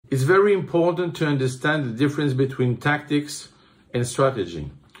it's very important to understand the difference between tactics and strategy.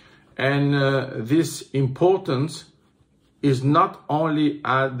 And this importance is not only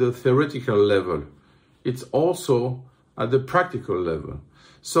at the theoretical level, it's also at the practical level.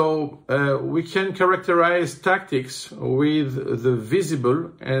 So we can characterize tactics with the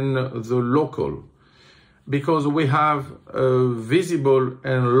visible and the local, because we have a visible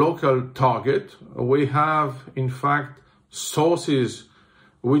and local target. We have, in fact, sources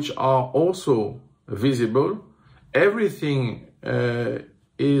which are also visible. Everything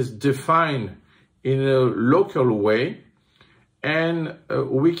is defined in a local way, and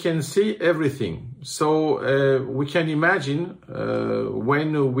we can see everything. So we can imagine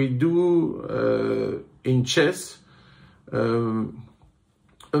when we do in chess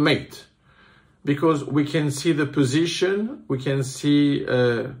a mate, because we can see the position, we can see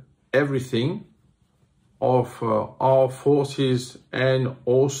everything of our forces and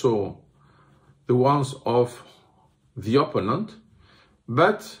also the ones of the opponent,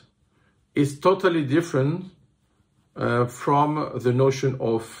 but it's totally different from the notion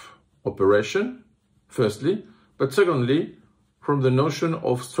of operation, firstly, but secondly, from the notion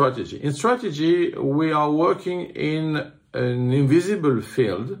of strategy. In strategy, we are working in an invisible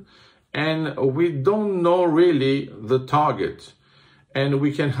field, and we don't know really the target. And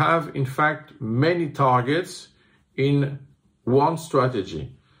we can have, in fact, many targets in one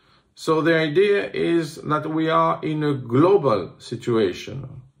strategy. So the idea is that we are in a global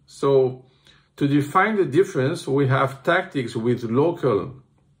situation. So to define the difference, we have tactics with local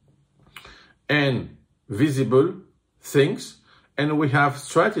and visible things, and we have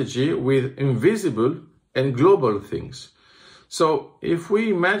strategy with invisible and global things. So if we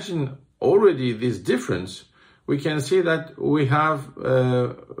imagine already this difference, we can see that we have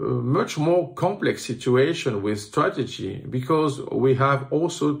a much more complex situation with strategy, because we have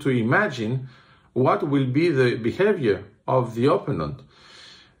also to imagine what will be the behavior of the opponent.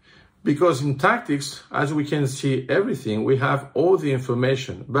 Because in tactics, as we can see everything, we have all the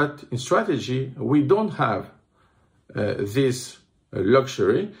information, but in strategy, we don't have this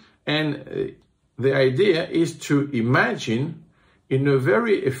luxury. And the idea is to imagine in a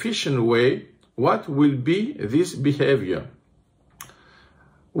very efficient way what will be this behavior.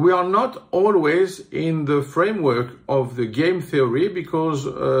 We are not always in the framework of the game theory, because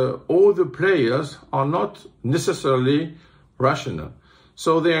all the players are not necessarily rational.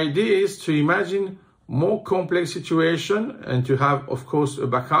 So the idea is to imagine more complex situation and to have, of course, a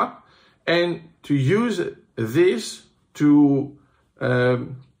backup, and to use this to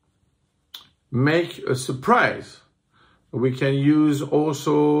make a surprise. We can use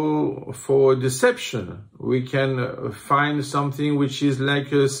also for deception. We can find something which is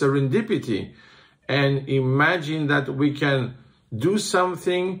like a serendipity, and imagine that we can do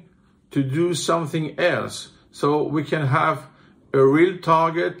something to do something else. So we can have a real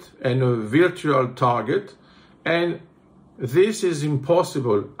target and a virtual target, and this is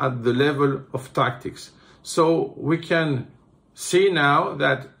impossible at the level of tactics. So we can see now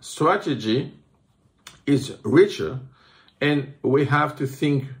that strategy is richer, and we have to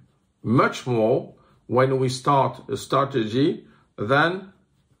think much more when we start a strategy than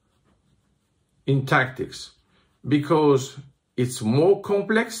in tactics, because it's more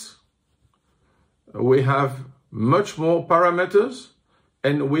complex. We have much more parameters,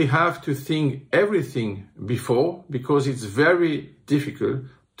 and we have to think everything before, because it's very difficult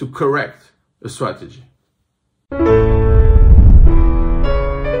to correct a strategy.